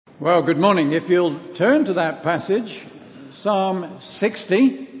Well, good morning. If you'll turn to that passage, Psalm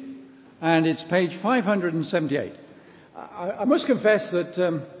 60, and it's page 578. I must confess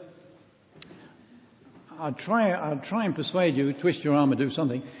that I'll try and persuade you, twist your arm or do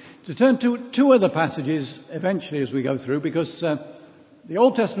something, to turn to two other passages eventually as we go through, because the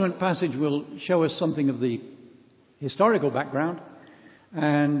Old Testament passage will show us something of the historical background,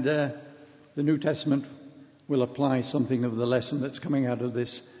 and the New Testament will apply something of the lesson that's coming out of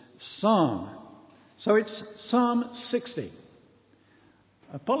this psalm. So it's Psalm 60.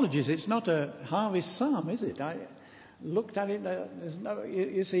 Apologies, it's not a harvest psalm, is it? I looked at it. There's no.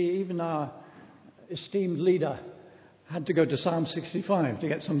 You see, even our esteemed leader had to go to Psalm 65 to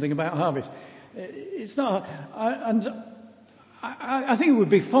get something about harvest. It's not. I think it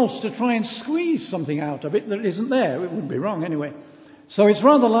would be false to try and squeeze something out of it that isn't there. It would be wrong anyway. So it's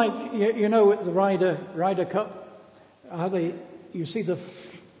rather like, you know, the Ryder Cup, you see the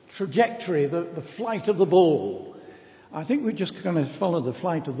trajectory, the flight of the ball. I think we're just going to follow the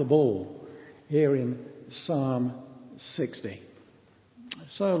flight of the ball here in Psalm 60.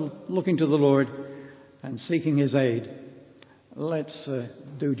 So looking to the Lord and seeking his aid, let's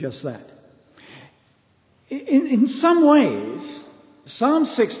do just that. In some ways, Psalm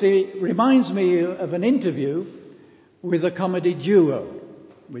 60 reminds me of an interview with a comedy duo,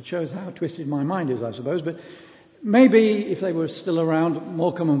 which shows how twisted my mind is, I suppose. But maybe if they were still around,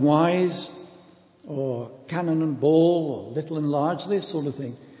 Morecambe and Wise, or Cannon and Ball, or Little and Large, this sort of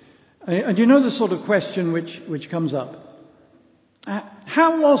thing. And you know the sort of question which comes up.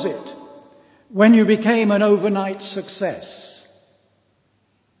 How was it when you became an overnight success?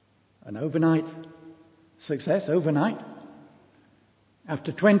 An overnight success, overnight?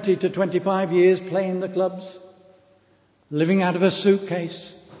 After 20 to 25 years playing the clubs, living out of a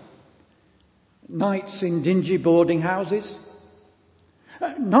suitcase, nights in dingy boarding houses,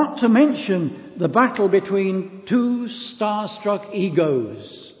 not to mention the battle between two star-struck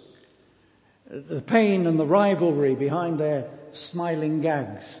egos, the pain and the rivalry behind their smiling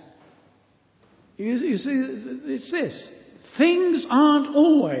gags. You see, it's this. Things aren't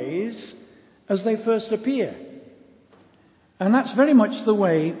always as they first appear. And that's very much the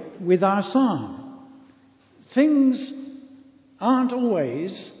way with our psalm. Things aren't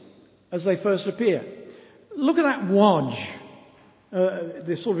always as they first appear. Look at that wodge,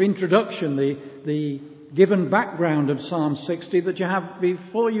 this sort of introduction, the given background of Psalm 60 that you have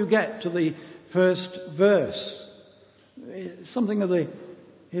before you get to the first verse. Something of the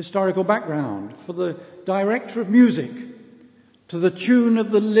historical background for the director of music, to the tune of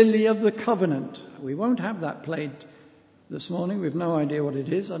the Lily of the Covenant. We won't have that played this morning. We've no idea what it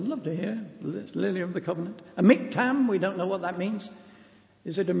is. I'd love to hear the Lily of the Covenant. A miktam, we don't know what that means.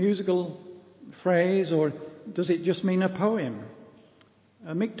 Is it a musical phrase, or does it just mean a poem?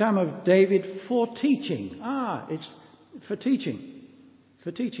 A miktam of David for teaching. It's for teaching.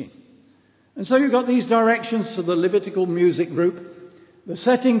 For teaching. And so you've got these directions to the Levitical music group, the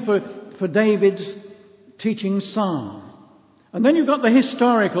setting for David's teaching psalm. And then you've got the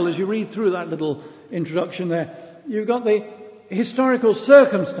historical, as you read through that little introduction there, you've got the historical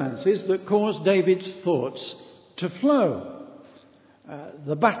circumstances that caused David's thoughts to flow.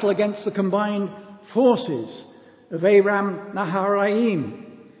 The battle against the combined forces of Aram Naharaim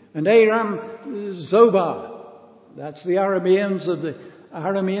and Aram Zobah. That's the Arameans of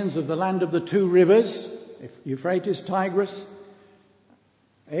the land of the two rivers, Euphrates, Tigris.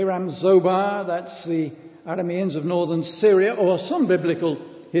 Aram Zobah, that's the Arameans of northern Syria, or some biblical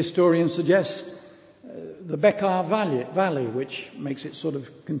historians suggest the Bekaa Valley, which makes it sort of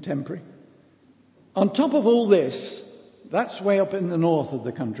contemporary. On top of all this, that's way up in the north of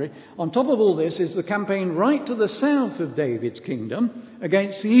the country. On top of all this is the campaign right to the south of David's kingdom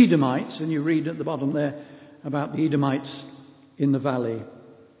against the Edomites, and you read at the bottom there about the Edomites in the valley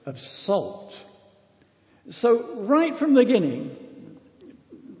of Salt. So right from the beginning,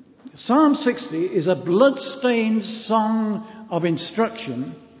 Psalm 60 is a blood-stained song of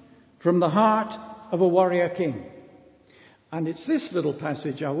instruction from the heart of a warrior king. And it's this little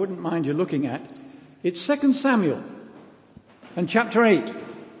passage I wouldn't mind you looking at. It's 2 Samuel and chapter 8.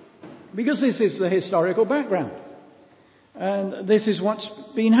 Because this is the historical background. And this is what's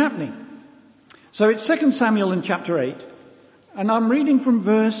been happening. So it's 2 Samuel in chapter 8. And I'm reading from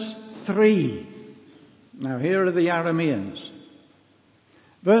verse 3. Now here are the Arameans.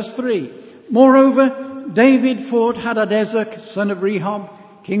 Verse 3. Moreover, David fought Hadadezer, son of Rehob,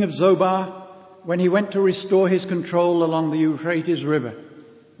 king of Zobah, when he went to restore his control along the Euphrates River.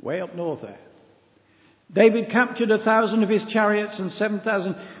 Way up north there. David captured 1,000 of his chariots and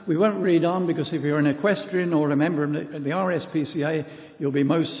 7,000. We won't read on because if you're an equestrian or a member of the RSPCA, you'll be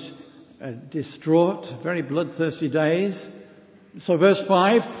most distraught, very bloodthirsty days. So verse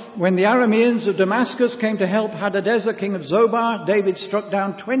 5, when the Arameans of Damascus came to help Hadadezer, king of Zobah, David struck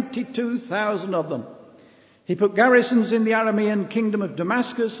down 22,000 of them. He put garrisons in the Aramean kingdom of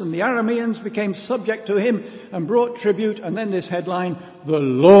Damascus, and the Arameans became subject to him and brought tribute. And then this headline, the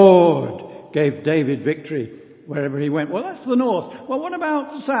Lord gave David victory wherever he went. Well, that's the north. Well, what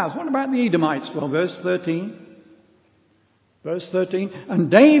about the south? What about the Edomites? Well, verse 13. Verse 13.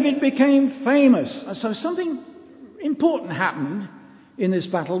 And David became famous. So something important happened in this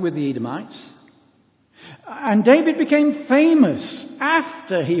battle with the Edomites. And David became famous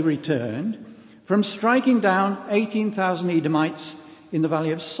after he returned from striking down 18,000 Edomites in the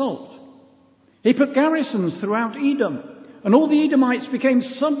Valley of Salt. He put garrisons throughout Edom, and all the Edomites became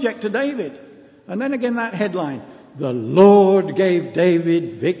subject to David. And then again that headline, the Lord gave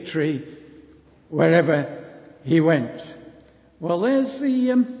David victory wherever he went. Well, there's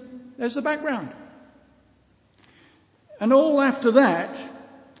the background. And all after that,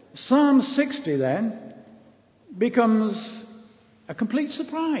 Psalm 60 then becomes a complete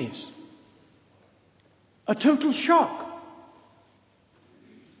surprise. A total shock.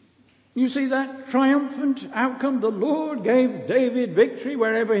 You see that triumphant outcome? The Lord gave David victory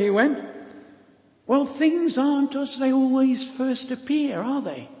wherever he went. Well, things aren't as they always first appear, are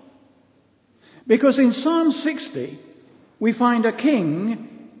they? Because in Psalm 60, we find a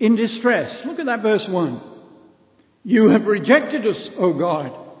king in distress. Look at that verse 1. You have rejected us, O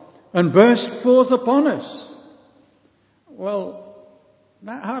God, and burst forth upon us. Well,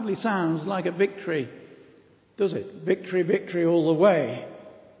 that hardly sounds like a victory, does it? Victory, victory all the way.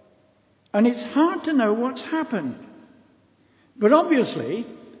 And it's hard to know what's happened. But obviously,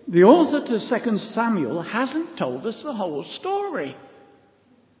 the author to 2 Samuel hasn't told us the whole story.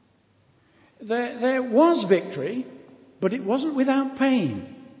 There was victory, but it wasn't without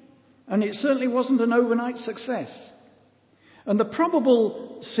pain. And it certainly wasn't an overnight success. And the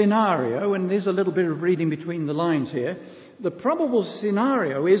probable scenario, and there's a little bit of reading between the lines here, the probable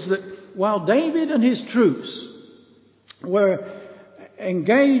scenario is that while David and his troops were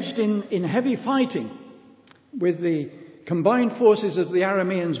engaged in heavy fighting with the combined forces of the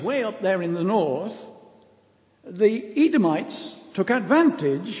Arameans way up there in the north, the Edomites took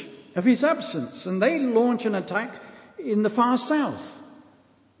advantage of his absence, and they launched an attack in the far south.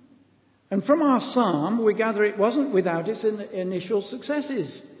 And from our psalm, we gather it wasn't without its initial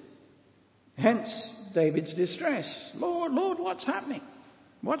successes. Hence, David's distress. Lord, Lord, what's happening?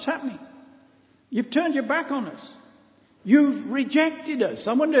 What's happening? You've turned your back on us. You've rejected us.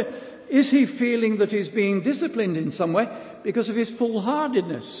 I wonder, is he feeling that he's being disciplined in some way because of his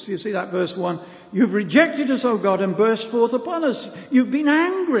foolhardiness? You see that verse 1. You've rejected us, O God, and burst forth upon us. You've been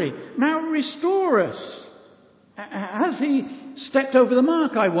angry. Now restore us. Has he stepped over the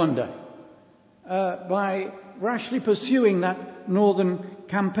mark, I wonder, by rashly pursuing that northern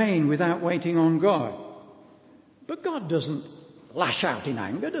campaign without waiting on God? But God doesn't lash out in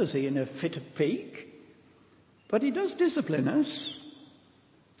anger, does he, in a fit of pique? But he does discipline us.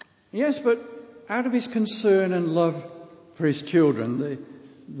 Yes, but out of his concern and love for his children.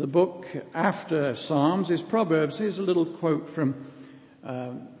 The book after Psalms is Proverbs. Here's a little quote from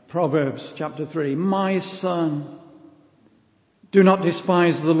Proverbs chapter 3. My son, do not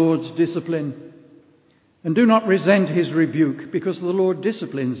despise the Lord's discipline, and do not resent his rebuke, because the Lord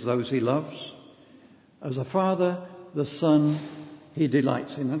disciplines those he loves. As a father, the son he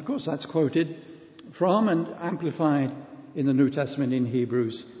delights in. And of course that's quoted from and amplified in the New Testament in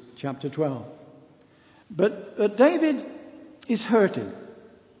Hebrews chapter 12. But David is hurting.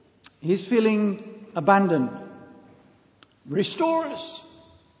 He's feeling abandoned. Restore us.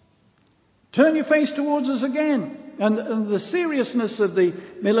 Turn your face towards us again. And the seriousness of the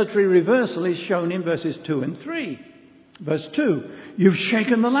military reversal is shown in verses 2 and 3. Verse 2, you've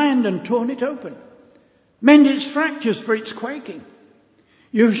shaken the land and torn it open. Mend its fractures, for it's quaking.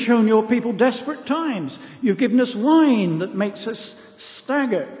 You've shown your people desperate times. You've given us wine that makes us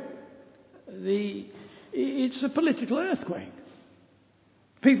stagger. It's a political earthquake.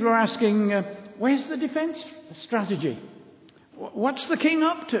 People are asking, where's the defense strategy? What's the king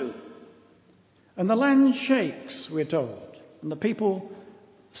up to? And the land shakes, we're told, and the people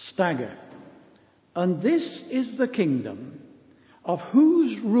stagger. And this is the kingdom of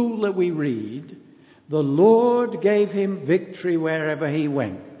whose ruler we read, the Lord gave him victory wherever he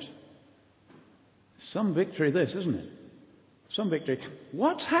went. Some victory this, isn't it? Some victory.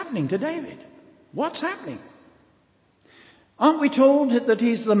 What's happening to David? What's happening? Aren't we told that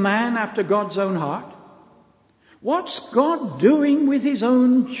he's the man after God's own heart? What's God doing with his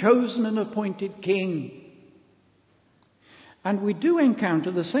own chosen and appointed king? And we do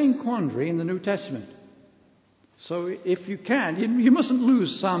encounter the same quandary in the New Testament. So if you can, you mustn't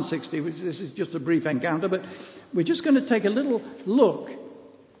lose Psalm 60, which this is just a brief encounter, but we're just going to take a little look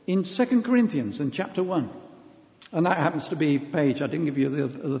in 2 Corinthians in chapter 1. And that happens to be page, I didn't give you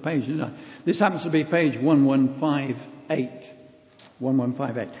the page, did I? This happens to be page 1158.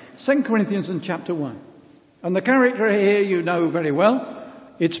 1158. 2 Corinthians in chapter 1. And the character here you know very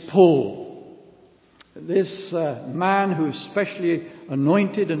well. It's Paul. This man who's specially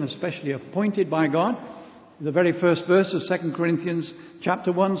anointed and especially appointed by God. The very first verse of 2 Corinthians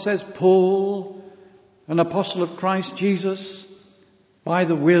chapter 1 says, Paul, an apostle of Christ Jesus, by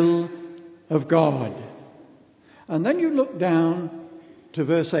the will of God. And then you look down to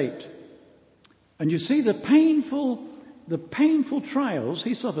verse 8. And you see the painful trials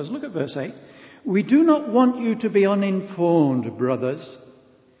he suffers. Look at verse 8. We do not want you to be uninformed, brothers,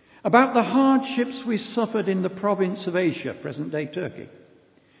 about the hardships we suffered in the province of Asia, present-day Turkey.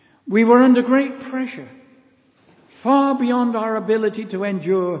 We were under great pressure, far beyond our ability to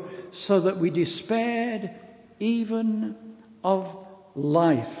endure, so that we despaired even of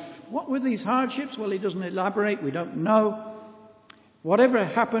life. What were these hardships? Well, he doesn't elaborate. We don't know. Whatever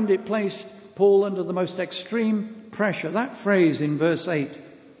happened, it placed Paul under the most extreme pressure. That phrase in verse 8,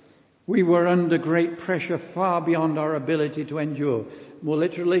 we were under great pressure, far beyond our ability to endure. More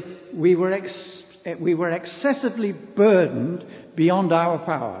literally, we were excessively burdened beyond our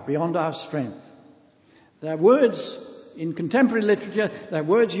power, beyond our strength. They're words in contemporary literature, they're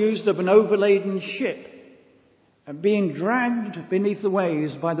words used of an overladen ship being dragged beneath the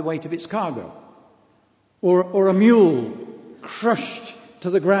waves by the weight of its cargo, or a mule crushed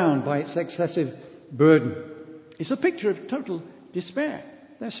to the ground by its excessive burden. It's a picture of total despair.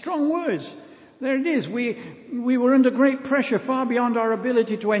 They're strong words. There it is. We were under great pressure, far beyond our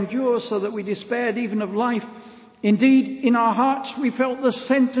ability to endure, so that we despaired even of life. Indeed, in our hearts we felt the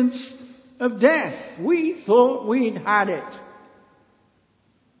sentence of death. We thought we'd had it.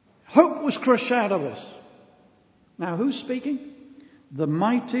 Hope was crushed out of us. Now, who's speaking? The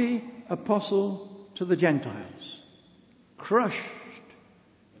mighty apostle to the Gentiles. Crushed,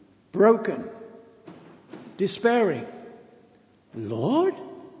 broken, despairing. Lord,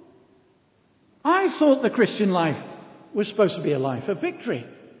 I thought the Christian life was supposed to be a life of victory.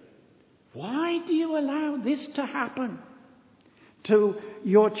 Why do you allow this to happen to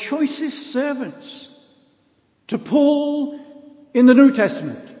your choicest servants? To Paul in the New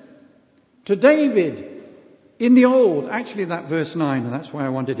Testament, to David in the Old. Actually, that verse 9, and that's why I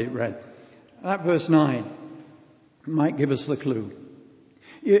wanted it read. That verse 9 might give us the clue.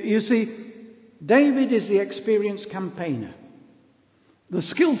 You see, David is the experienced campaigner, the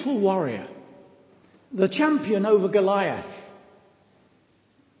skillful warrior, the champion over Goliath.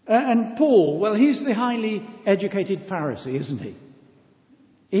 And Paul, well, he's the highly educated Pharisee, isn't he?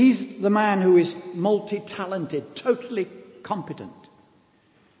 He's the man who is multi-talented, totally competent,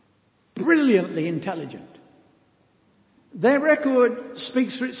 brilliantly intelligent. Their record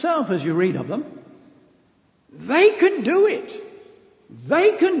speaks for itself as you read of them. They can do it.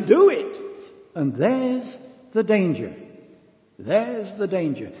 They can do it. And there's the danger. There's the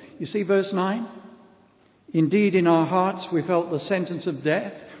danger. You see verse 9? Indeed, in our hearts we felt the sentence of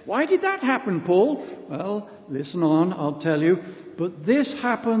death. Why did that happen, Paul? Well, listen on, I'll tell you. But this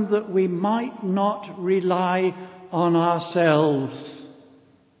happened that we might not rely on ourselves.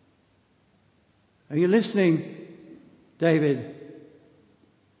 Are you listening, David?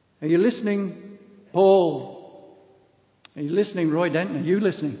 Are you listening, Paul? Are you listening, Roy Denton? Are you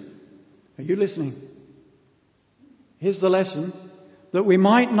listening? Are you listening? Here's the lesson. That we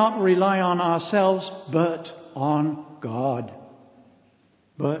might not rely on ourselves, but on God.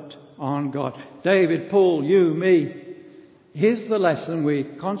 But on God. David, Paul, you, me. Here's the lesson we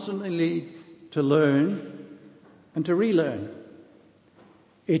constantly need to learn and to relearn.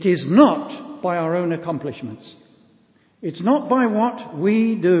 It is not by our own accomplishments. It's not by what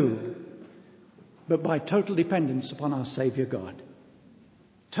we do, but by total dependence upon our Saviour God.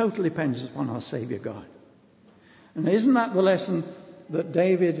 Total dependence upon our Saviour God. And isn't that the lesson that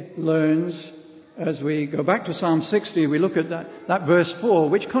David learns as we go back to Psalm 60? We look at that verse 4,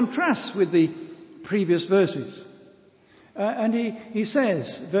 which contrasts with the previous verses. And he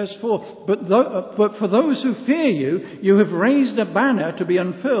says, verse 4, but for those who fear you, you have raised a banner to be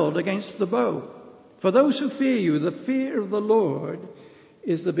unfurled against the bow. For those who fear you, the fear of the Lord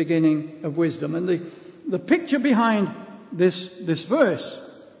is the beginning of wisdom. And the picture behind this verse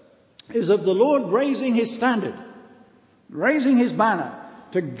is of the Lord raising his standard, raising his banner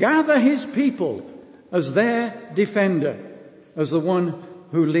to gather his people as their defender, as the one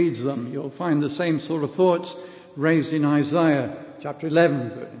who leads them. You'll find the same sort of thoughts raised in Isaiah chapter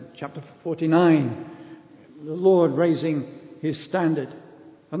 11, chapter 49. The Lord raising his standard.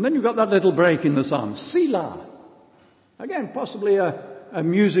 And then you've got that little break in the psalm, Selah. Again, possibly a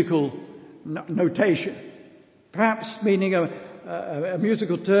musical notation. Perhaps meaning a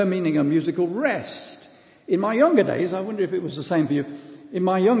musical term meaning a musical rest. In my younger days, I wonder if it was the same for you. In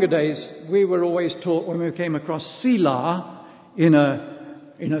my younger days, we were always taught when we came across Selah in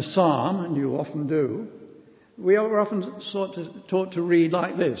a psalm, and you often do, we were often taught to read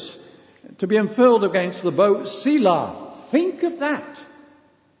like this. To be unfurled against the boat, Selah. Think of that.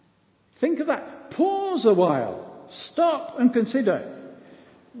 Think of that. Pause a while. Stop and consider.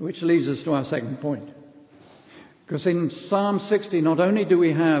 Which leads us to our second point. Because in Psalm 60, not only do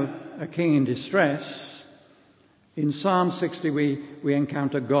we have a king in distress, in Psalm 60 we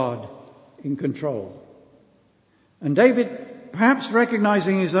encounter God in control. And David, perhaps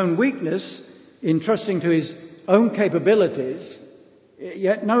recognizing his own weakness in trusting to his own capabilities,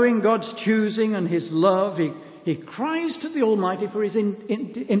 yet knowing God's choosing and his love, he cries to the Almighty for his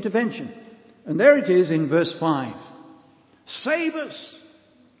intervention. And there it is in verse 5. Save us.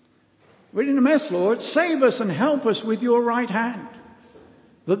 We're in a mess, Lord. Save us and help us with your right hand,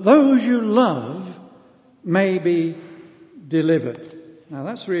 that those you love may be delivered. Now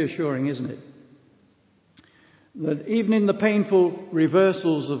that's reassuring, isn't it? That even in the painful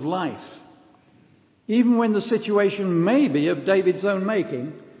reversals of life, even when the situation may be of David's own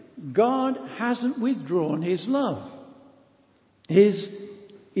making, God hasn't withdrawn his love. His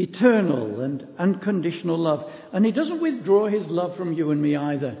eternal and unconditional love. And he doesn't withdraw his love from you and me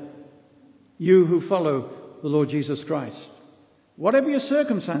either. You who follow the Lord Jesus Christ. Whatever your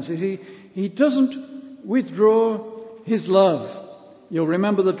circumstances, he doesn't withdraw his love. You'll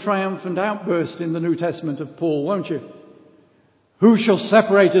remember the triumphant outburst in the New Testament of Paul, won't you? Who shall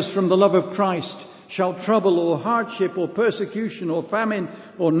separate us from the love of Christ? Shall trouble or hardship or persecution or famine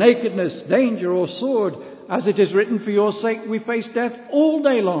or nakedness, danger or sword? As it is written, for your sake we face death all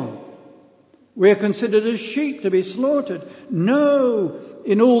day long. We are considered as sheep to be slaughtered. No,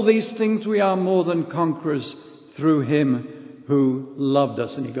 in all these things we are more than conquerors through him who loved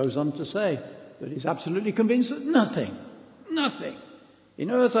us. And he goes on to say that he's absolutely convinced that nothing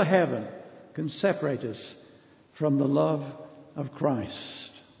in earth or heaven can separate us from the love of Christ.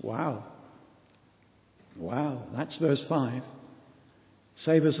 Wow, that's verse 5.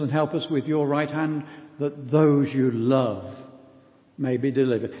 Save us and help us with your right hand, that those you love may be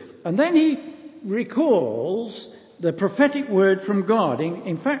delivered. And then he recalls the prophetic word from God.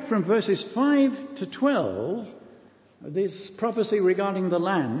 In fact, from verses 5 to 12, this prophecy regarding the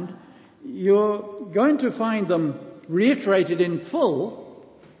land, you're going to find them reiterated in full,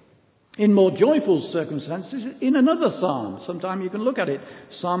 in more joyful circumstances, in another psalm. Sometime you can look at it.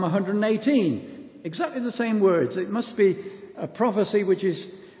 Psalm 118. Exactly the same words. It must be a prophecy which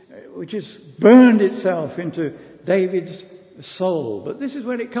has burned itself into David's soul. But this is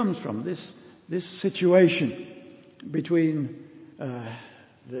where it comes from, this situation between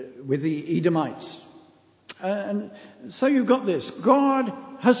with the Edomites. And so you've got this. God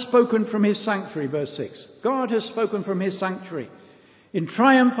has spoken from his sanctuary, verse 6. God has spoken from his sanctuary. In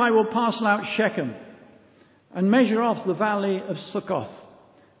triumph I will parcel out Shechem and measure off the valley of Succoth.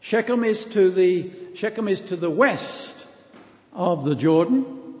 Shechem is to the west of the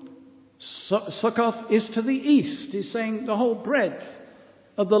Jordan. Succoth is to the east. He's saying the whole breadth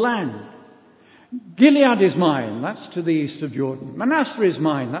of the land. Gilead is mine. That's to the east of Jordan. Manasseh is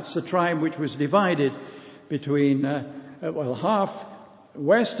mine. That's the tribe which was divided between, half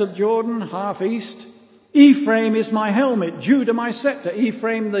west of Jordan, half east. Ephraim is my helmet. Judah my scepter.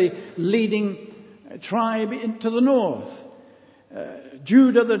 Ephraim the leading tribe to the north.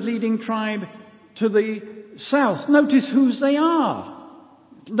 Judah the leading tribe to the south. Notice whose they are.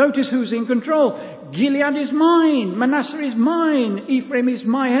 Notice who's in control. Gilead is mine. Manasseh is mine. Ephraim is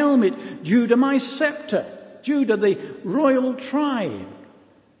my helmet. Judah my scepter. Judah the royal tribe.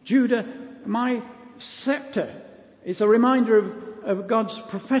 Judah my scepter. It's a reminder of God's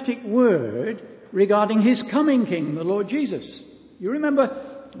prophetic word regarding his coming king, the Lord Jesus. You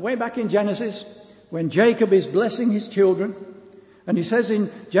remember way back in Genesis when Jacob is blessing his children, and he says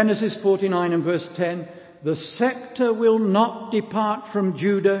in Genesis 49 and verse 10, the scepter will not depart from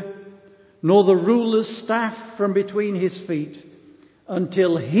Judah, nor the ruler's staff from between his feet,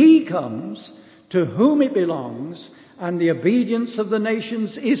 until he comes to whom it belongs, and the obedience of the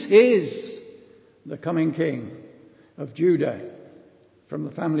nations is his, the coming king of Judah, from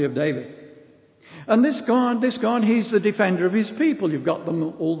the family of David. And this God, he's the defender of his people. You've got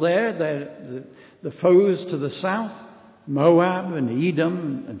them all there. They're the foes to the south, Moab and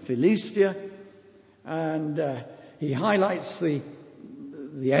Edom and Philistia. And he highlights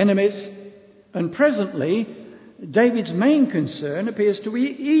the enemies. And presently, David's main concern appears to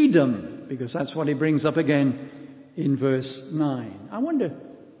be Edom, because that's what he brings up again in verse 9.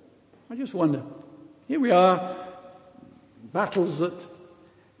 I just wonder, here we are, battles that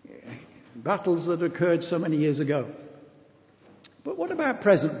occurred so many years ago. But what about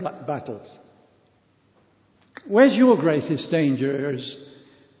present battles? Where's your greatest danger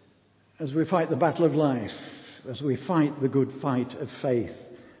as we fight the battle of life, as we fight the good fight of faith,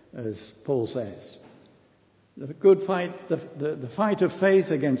 as Paul says? The good fight, the fight of faith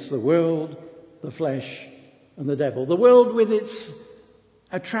against the world, the flesh, and the devil. The world with its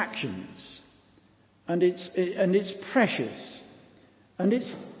attractions and its pressures and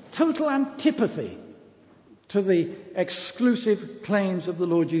its total antipathy to the exclusive claims of the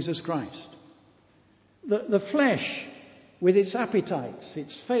Lord Jesus Christ. The flesh with its appetites,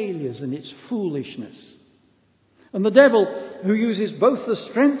 its failures and its foolishness. And the devil who uses both the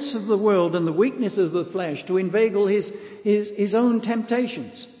strengths of the world and the weaknesses of the flesh to inveigle his own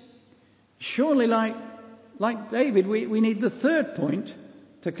temptations. Surely like David, we need the third point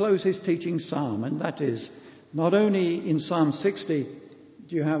to close his teaching psalm, and that is not only in Psalm 60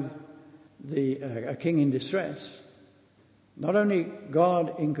 do you have a king in distress, not only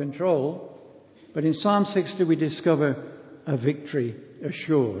God in control, but in Psalm 60 we discover a victory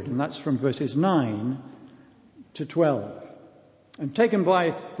assured, and that's from verses 9 to 12. And taken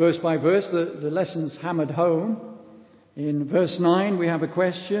by verse, the lesson's hammered home. In verse 9 we have a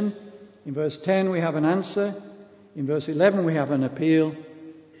question, in verse 10 we have an answer, in verse 11 we have an appeal,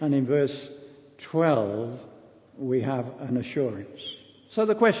 and in verse 12 we have an assurance. So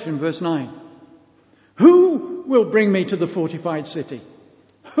the question, verse 9. Who will bring me to the fortified city?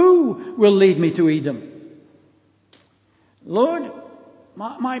 Who will lead me to Edom? Lord,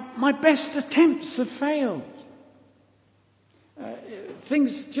 my best attempts have failed.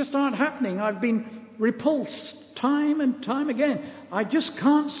 Things just aren't happening. I've been repulsed time and time again. I just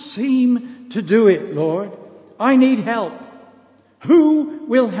can't seem to do it, Lord. I need help. Who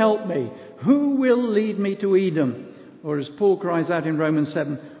will help me? Who will lead me to Edom? Or as Paul cries out in Romans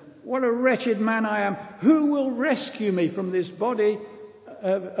 7, what a wretched man I am. Who will rescue me from this body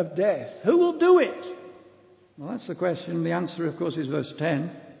of death? Who will do it? Well, that's the question. The answer, of course, is verse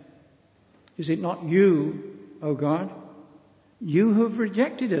 10. Is it not you, O God? You who have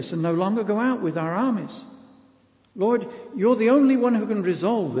rejected us and no longer go out with our armies. Lord, you're the only one who can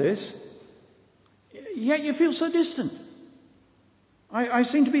resolve this. Yet you feel so distant. I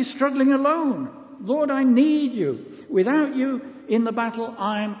seem to be struggling alone. Lord, I need you. Without you in the battle,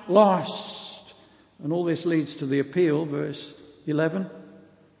 I'm lost. And all this leads to the appeal, verse 11.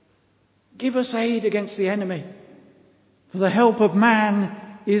 Give us aid against the enemy, for the help of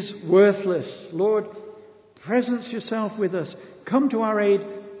man is worthless. Lord, presence yourself with us. Come to our aid.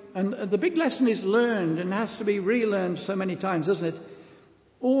 And the big lesson is learned and has to be relearned so many times, doesn't it?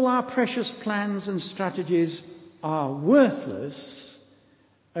 All our precious plans and strategies are worthless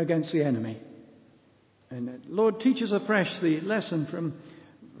against the enemy. And Lord, teach us afresh the lesson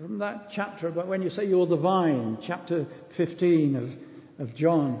from that chapter about when you say you're the vine, chapter 15 of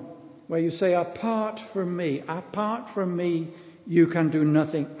John, where you say, apart from me, you can do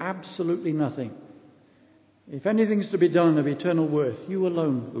nothing, absolutely nothing. If anything's to be done of eternal worth, you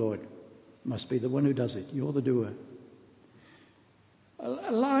alone, Lord, must be the one who does it. You're the doer.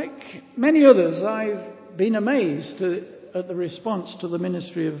 Like many others, I've been amazed at the response to the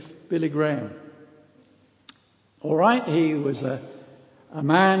ministry of Billy Graham. All right, he was a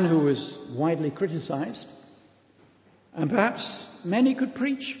man who was widely criticised, and perhaps many could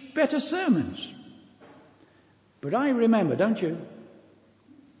preach better sermons. But I remember, don't you,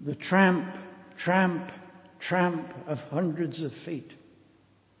 the tramp of hundreds of feet,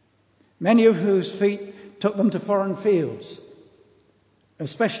 many of whose feet took them to foreign fields,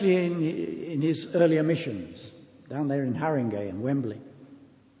 especially in his earlier missions, down there in Haringey and Wembley.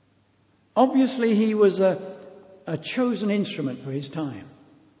 Obviously, he was a chosen instrument for his time.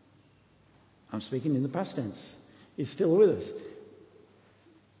 I'm speaking in the past tense. He's still with us.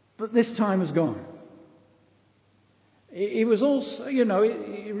 But this time has gone. He was also,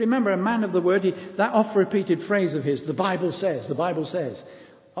 remember, a man of the word, that oft-repeated phrase of his, the Bible says,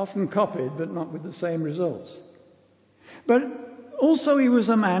 often copied, but not with the same results. But also he was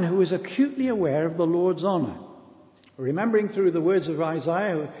a man who was acutely aware of the Lord's honour. Remembering through the words of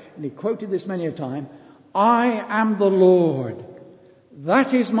Isaiah, and he quoted this many a time, I am the Lord.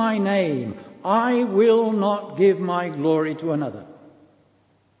 That is my name. I will not give my glory to another.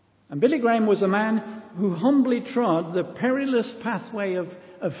 And Billy Graham was a man who humbly trod the perilous pathway of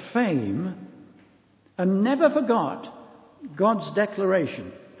fame and never forgot God's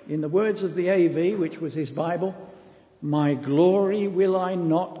declaration. In the words of the AV, which was his Bible, "My glory will I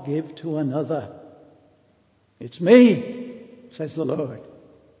not give to another. It's me, says the Lord."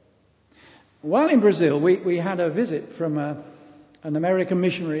 While in Brazil, we had a visit from an American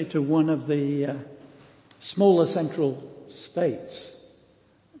missionary to one of the smaller central states.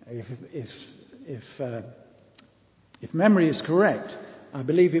 If memory is correct, I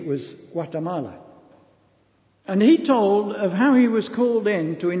believe it was Guatemala. And he told of how he was called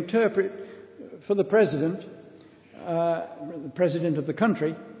in to interpret for the president of the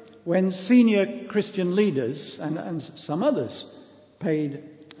country, when senior Christian leaders and some others paid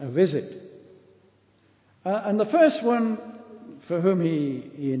a visit. And the first one for whom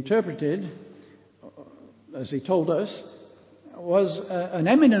he interpreted, as he told us, was an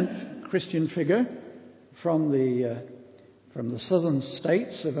eminent Christian figure from the southern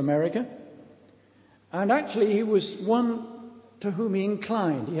states of America. And actually he was one to whom he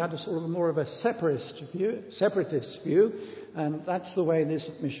inclined. He had a sort of more of a separatist view, and that's the way this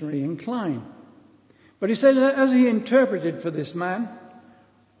missionary inclined. But he said that as he interpreted for this man,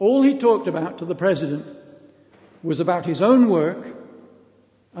 all he talked about to the president was about his own work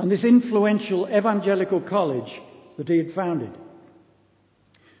and this influential evangelical college that he had founded.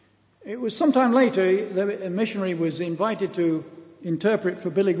 It was sometime later the missionary was invited to interpret for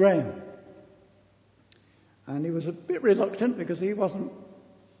Billy Graham. And he was a bit reluctant because he wasn't,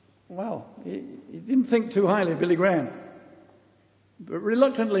 he didn't think too highly of Billy Graham. But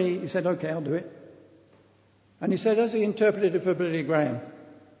reluctantly he said, "Okay, I'll do it." And he said, as he interpreted it for Billy Graham,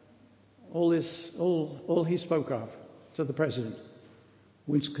 all he spoke of to the president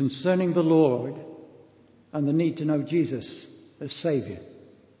was concerning the Lord and the need to know Jesus as Saviour.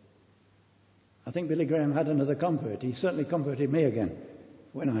 I think Billy Graham had another convert. He certainly converted me again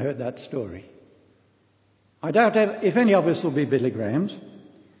when I heard that story. I doubt if any of us will be Billy Grahams,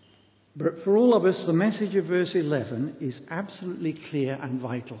 but for all of us, the message of verse 11 is absolutely clear and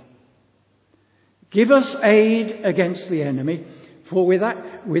vital. Give us aid against the enemy, for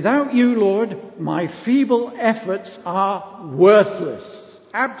without you, Lord, my feeble efforts are worthless,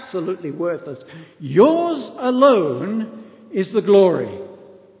 absolutely worthless. Yours alone is the glory.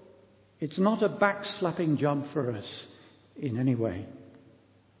 It's not a backslapping job for us in any way.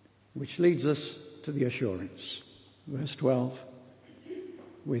 Which leads us to the assurance. Verse 12.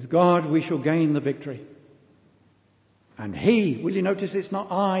 With God we shall gain the victory. And He, will you notice it's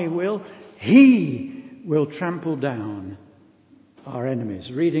not I will, He will trample down our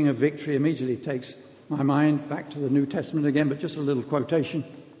enemies. Reading of victory immediately takes my mind back to the New Testament again, but just a little quotation.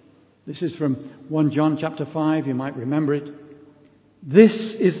 This is from 1 John chapter 5, you might remember it.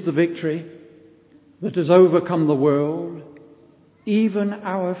 This is the victory that has overcome the world, even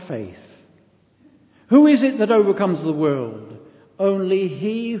our faith. Who is it that overcomes the world? Only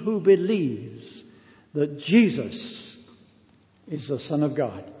he who believes that Jesus is the Son of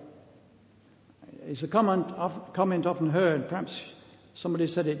God. It's a comment often heard. Perhaps somebody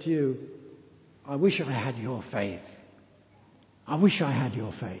said it to you. I wish I had your faith. I wish I had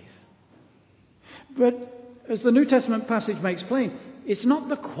your faith. But as the New Testament passage makes plain, it's not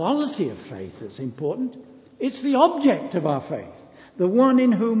the quality of faith that's important. It's the object of our faith. The one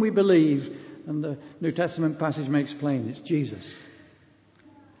in whom we believe. And the New Testament passage makes plain it's Jesus,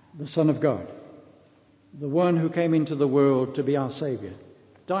 the Son of God, the one who came into the world to be our Saviour,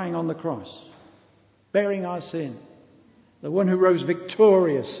 dying on the cross, bearing our sin, the one who rose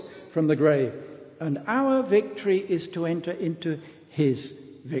victorious from the grave. And our victory is to enter into his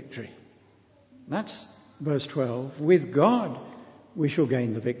victory. That's verse 12. With God we shall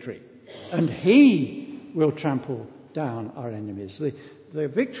gain the victory, and he will trample down our enemies. The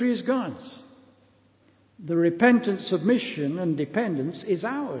victory is God's. The repentant submission and dependence is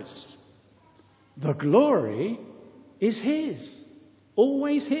ours. The glory is his.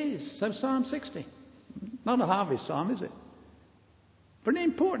 Always his. So Psalm 60. Not a harvest psalm, is it? But an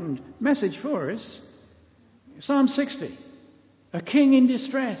important message for us. Psalm 60. A king in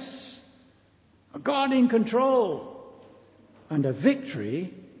distress. A God in control. And a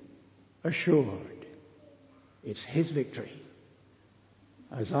victory assured. It's his victory.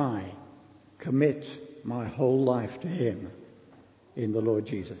 As I commit my whole life to him in the Lord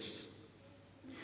Jesus.